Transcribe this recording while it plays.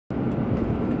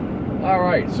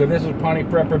Alright, so this is Pawnee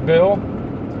Prepper Bill.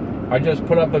 I just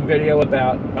put up a video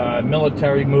about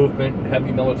military movement,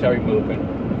 heavy military movement.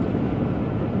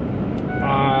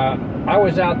 I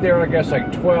was out there, I guess,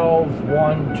 like 12,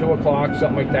 1, 2 o'clock,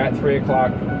 something like that, 3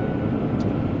 o'clock.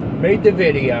 Made the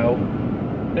video,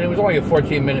 and it was only a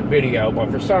 14-minute video, but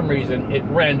for some reason it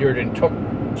rendered and took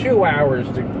 2 hours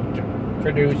to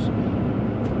produce.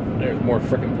 There's more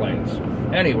freaking planes.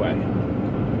 Anyway,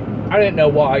 I didn't know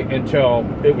why until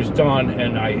it was done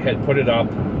and I had put it up.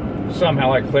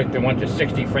 Somehow I clicked and went to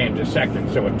 60 frames a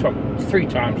second, so it took 3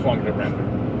 times longer to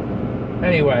render.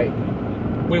 Anyway,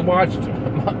 we watched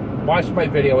my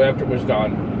video after it was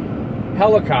done.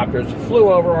 Helicopters flew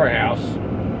over our house.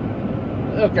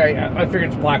 Okay, I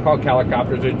figured it's Black Hawk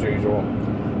helicopters as usual.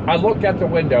 I looked at the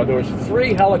window. There was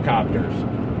 3 helicopters.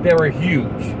 They were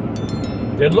huge.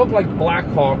 They looked like Black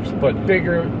Hawks, but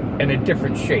bigger and a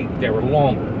different shape. They were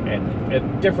longer and a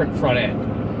different front end.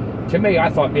 To me, I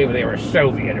thought maybe they were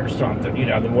Soviet or something, you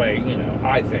know, the way, you know,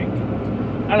 I think.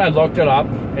 And I looked it up,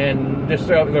 and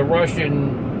the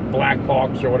Russian Black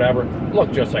Hawks or whatever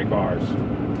looked just like ours.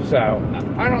 So,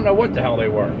 I don't know what the hell they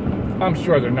were. I'm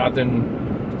sure they're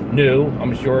nothing new.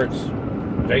 I'm sure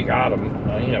they got them.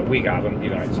 You know, we got them in the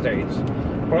United States.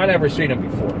 But I never seen them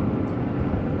before.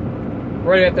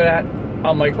 Right after that,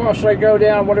 I'm like, well, should I go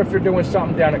down? What if they're doing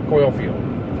something down at Coil Field?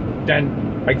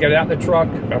 Then I get out in the truck.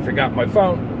 I forgot my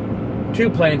phone. 2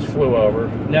 planes flew over.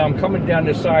 Now I'm coming down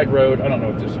this side road. I don't know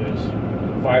what this is.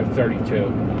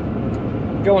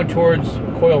 532. Going towards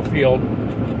Coil Field.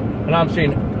 And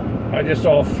I just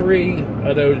saw 3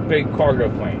 of those big cargo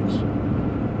planes.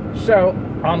 So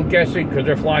I'm guessing, because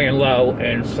they're flying low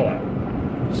and slow.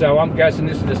 So I'm guessing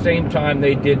this is the same time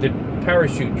they did the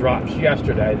parachute drops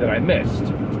yesterday that I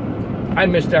missed. I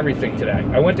missed everything today.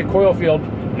 I went to Coil Field,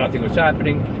 nothing was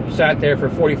happening. Sat there for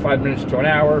 45 minutes to an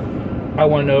hour. I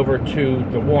went over to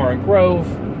the Warren Grove,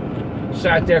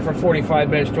 sat there for 45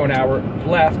 minutes to an hour,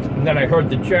 left, and then I heard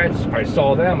the jets. I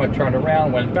saw them, I turned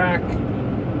around, went back,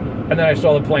 and then I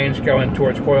saw the planes going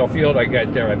towards Coil Field. I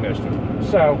get there, I missed them.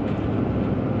 So,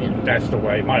 you know, that's the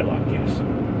way my luck is.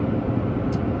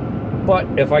 But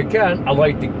if I can, I'd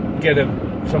like to get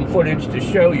some footage to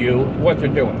show you what they're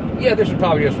doing. Yeah, this is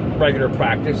probably just regular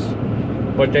practice,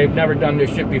 but they've never done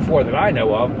this shit before that I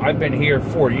know of. I've been here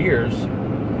 4 years.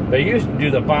 They used to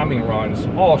do the bombing runs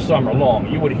all summer long.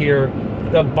 You would hear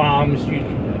the bombs.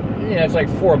 It's like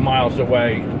 4 miles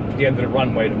away, the end of the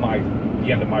runway to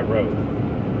the end of my road.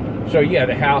 So yeah,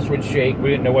 the house would shake. We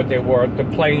didn't know what they were. The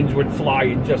planes would fly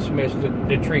and just miss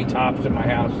the treetops in my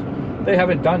house. They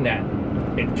haven't done that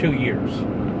in 2 years.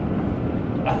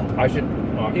 I should,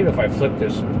 even if I flip the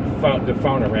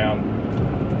phone around,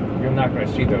 you're not going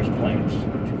to see those planes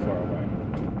too far away.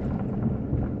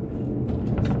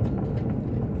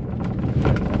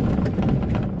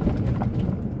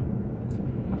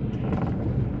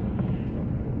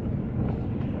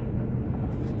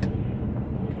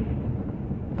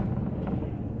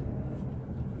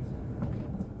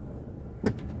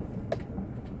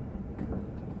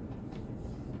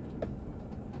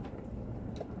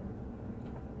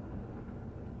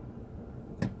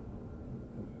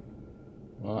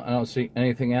 Well, I don't see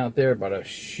anything out there but a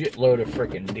shitload of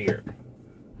freaking deer.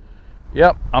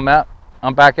 Yep, I'm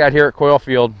back out here at Coil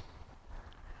Field.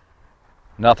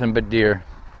 Nothing but deer.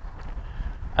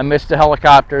 I missed the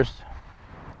helicopters.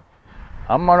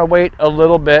 I'm gonna wait a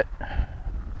little bit.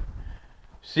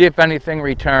 See if anything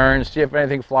returns, see if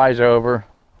anything flies over.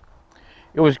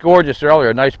 It was gorgeous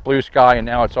earlier, nice blue sky, and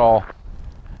now it's all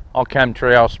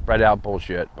chemtrail spread out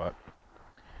bullshit, but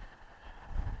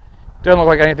doesn't look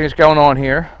like anything's going on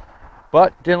here,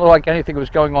 but didn't look like anything was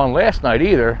going on last night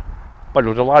either, but there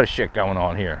was a lot of shit going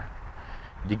on here.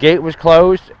 The gate was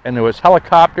closed, and there was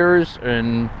helicopters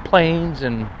and planes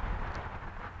and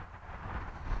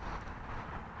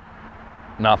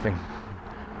nothing.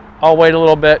 I'll wait a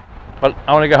little bit, but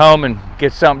I want to go home and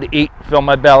get something to eat, fill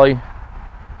my belly.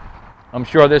 I'm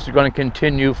sure this is going to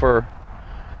continue for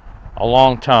a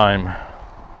long time.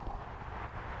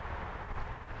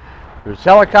 There's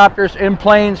helicopters and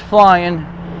planes flying.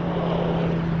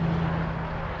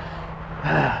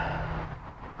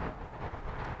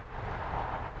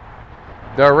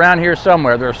 They're around here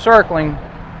somewhere. They're circling.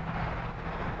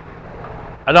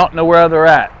 I don't know where they're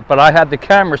at, but I had the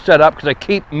camera set up because I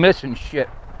keep missing shit.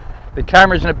 The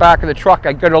camera's in the back of the truck.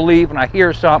 I go to leave and I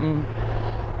hear something.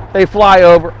 They fly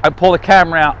over. I pull the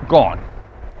camera out. Gone.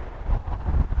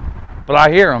 But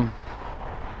I hear them.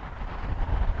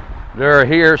 They're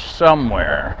here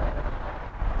somewhere.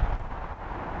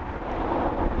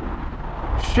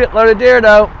 Shitload of deer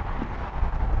though.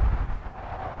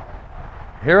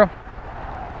 Hear them?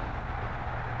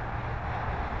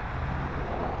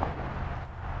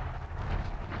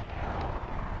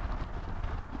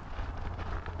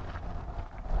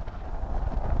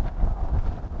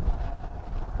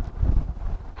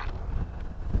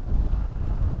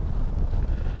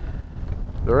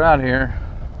 they're out here.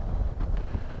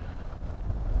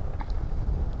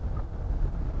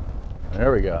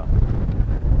 There we go.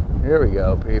 Here we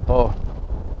go, people.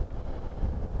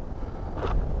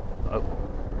 Oh.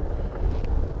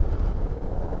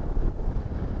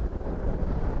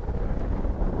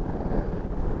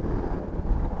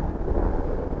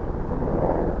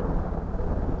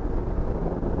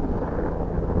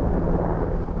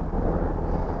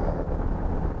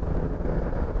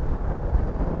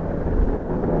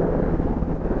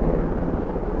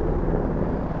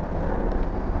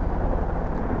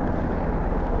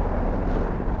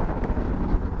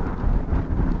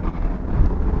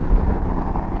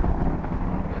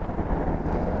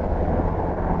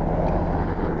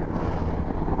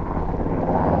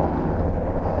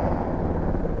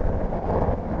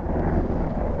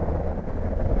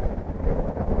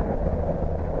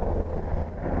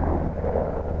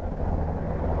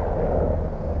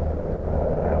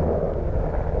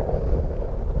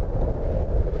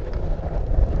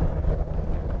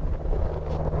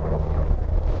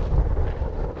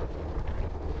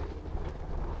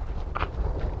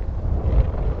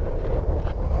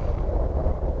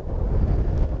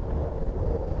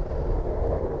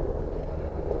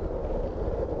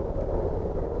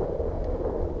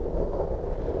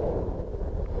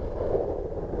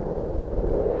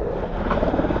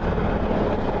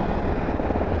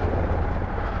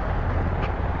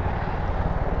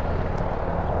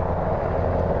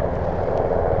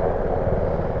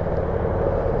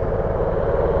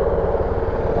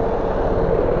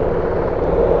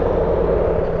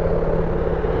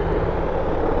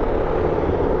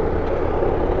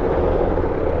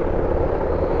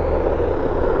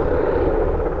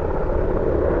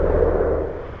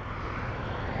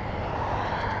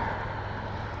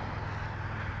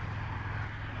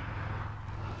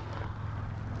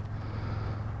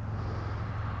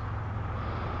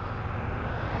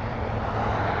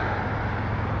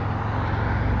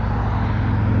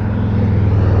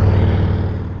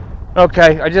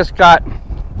 Okay, I just got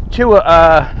two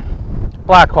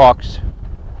Blackhawks.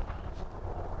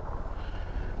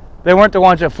 They weren't the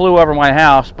ones that flew over my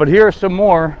house, but here are some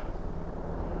more.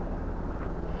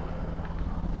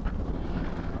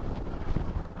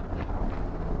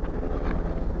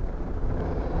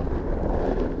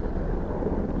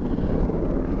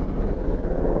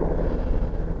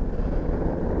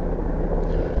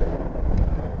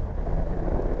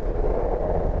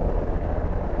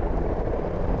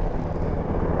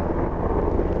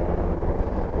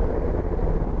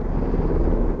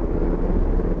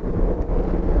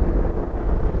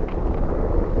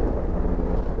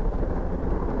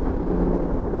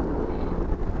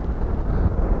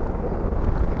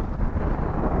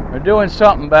 They're doing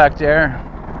something back there.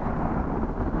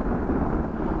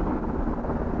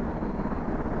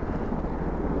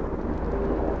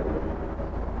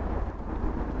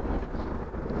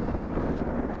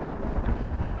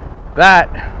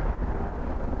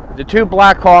 The two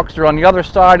Blackhawks are on the other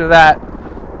side of that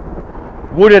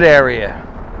wooded area.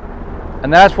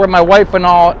 And that's where my wife and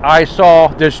I saw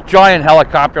this giant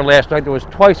helicopter last night that was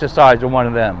twice the size of one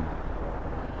of them.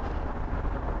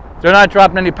 They're not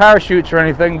dropping any parachutes or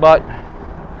anything, but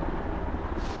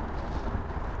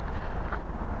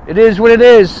it is what it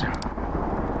is.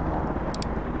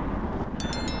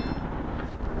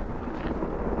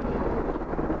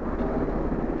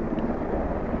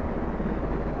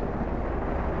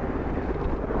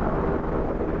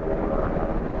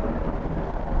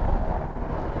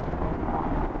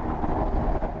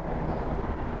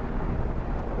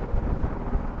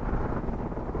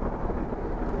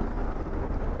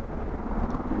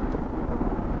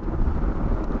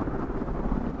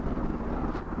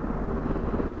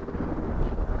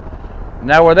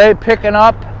 Now, are they picking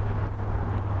up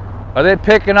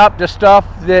the stuff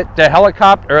that the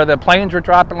helicopter or the planes were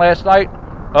dropping last night?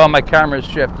 Oh, my camera's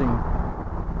shifting.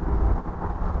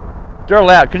 They're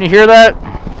loud. Can you hear that?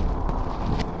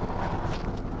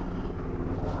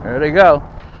 There they go.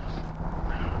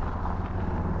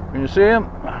 Can you see them?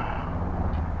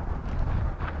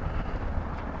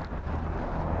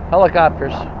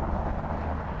 Helicopters.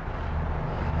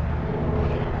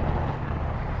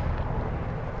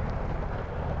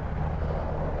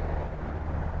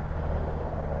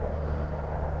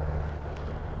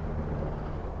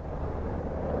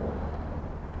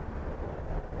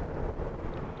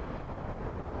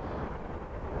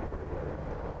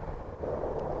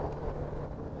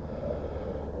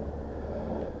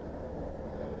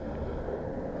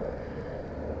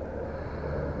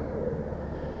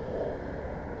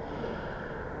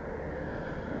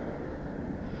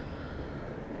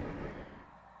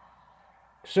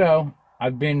 So,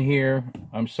 I've been here.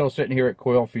 I'm still sitting here at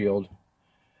Coil Field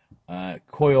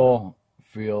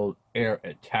Air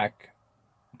Attack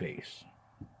Base.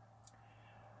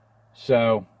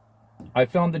 So I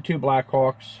filmed the two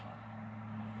Blackhawks.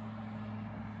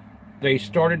 They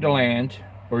started to land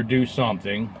or do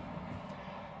something.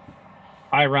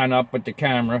 I ran up with the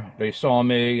camera. They saw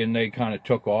me and they kind of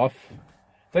took off.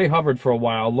 They hovered for a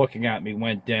while, looking at me,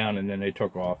 went down, and then they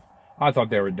took off. I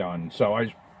thought they were done. So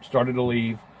I started to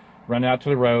leave, ran out to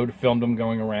the road, filmed them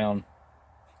going around.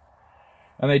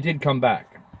 And they did come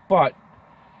back. But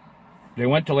they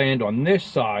went to land on this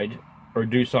side or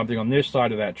do something on this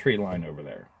side of that tree line over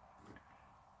there.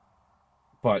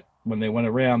 But when they went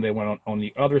around, they went on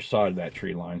the other side of that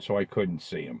tree line, so I couldn't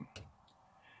see them.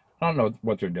 I don't know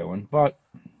what they're doing, but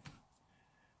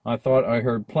I thought I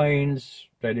heard planes.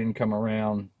 They didn't come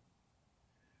around.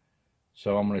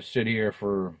 So I'm going to sit here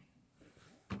for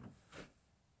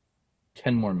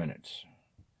 10 more minutes.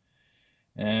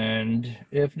 And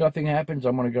if nothing happens,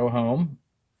 I'm going to go home.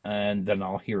 And then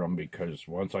I'll hear them, because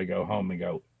once I go home and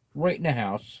go right in the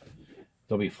house,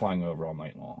 they'll be flying over all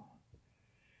night long.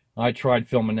 I tried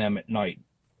filming them at night,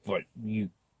 but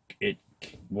it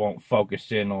won't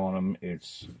focus in on them.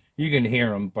 You can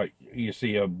hear them, but you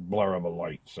see a blur of a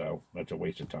light, so that's a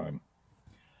waste of time.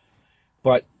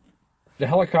 But the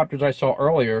helicopters I saw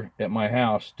earlier at my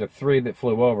house, the 3 that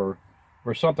flew over,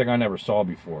 were something I never saw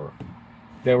before.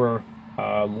 They were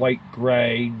light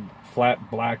gray,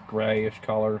 flat black grayish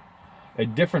color, a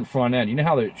different front end. You know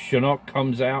how the Chinook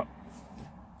comes out?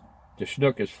 The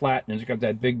Chinook is flat and it's got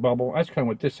that big bubble. That's kind of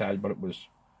what this had, but it was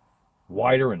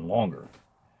wider and longer.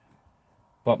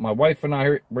 But my wife and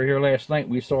I were here last night.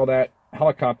 We saw that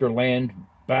helicopter land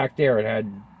back there. It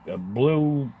had a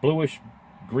bluish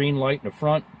green light in the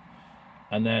front,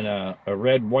 and then a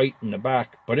red white in the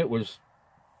back. But it was,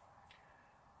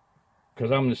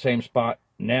 because I'm in the same spot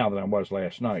now that I was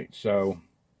last night. So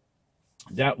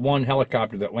that one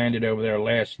helicopter that landed over there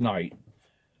last night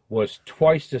was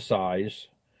twice the size,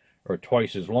 or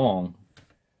twice as long,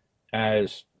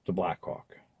 as the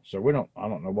Blackhawk. So I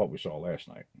don't know what we saw last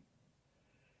night.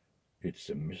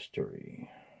 It's a mystery.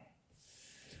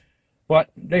 But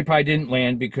they probably didn't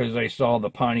land because they saw the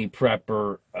Piney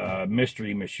Prepper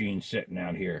mystery machine sitting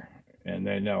out here. And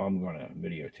they know I'm going to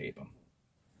videotape them.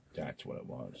 That's what it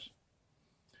was.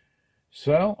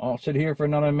 So I'll sit here for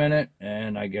another minute,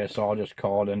 and I guess I'll just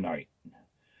call it a night.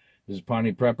 This is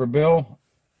Piney Prepper Bill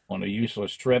on a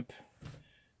useless trip.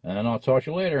 And I'll talk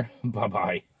to you later.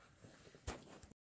 Bye-bye.